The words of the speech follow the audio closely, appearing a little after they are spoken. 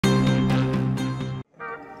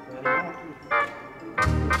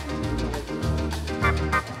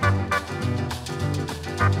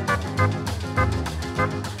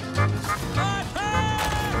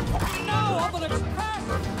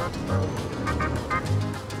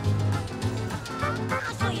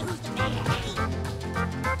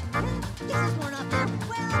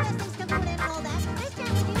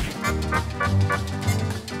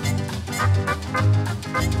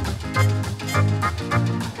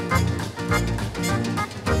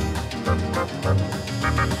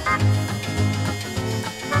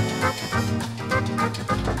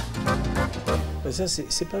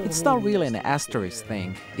It's not really an Asterix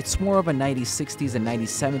thing. It's more of a 1960s and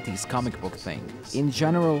 1970s comic book thing. In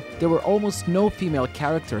general, there were almost no female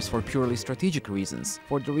characters for purely strategic reasons.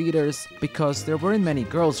 For the readers, because there weren't many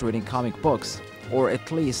girls reading comic books, or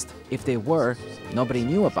at least, if they were, nobody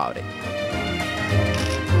knew about it.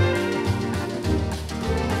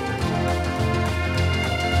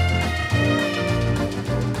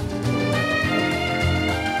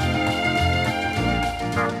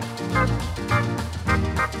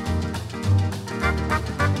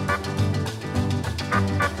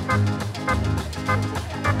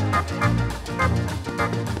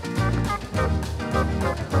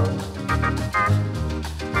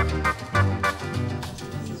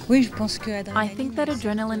 I think that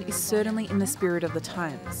adrenaline is certainly in the spirit of the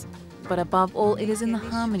times, but above all it is in the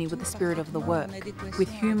harmony with the spirit of the work, with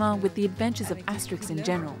humour, with the adventures of Asterix in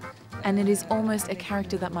general, and it is almost a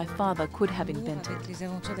character that my father could have invented.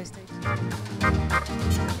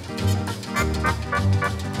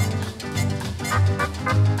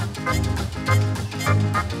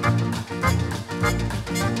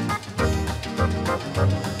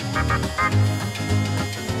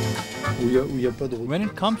 When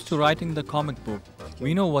it comes to writing the comic book,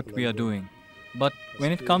 we know what we are doing. But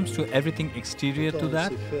when it comes to everything exterior to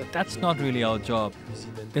that, that's not really our job.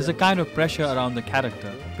 There's a kind of pressure around the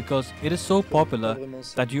character because it is so popular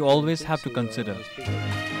that you always have to consider.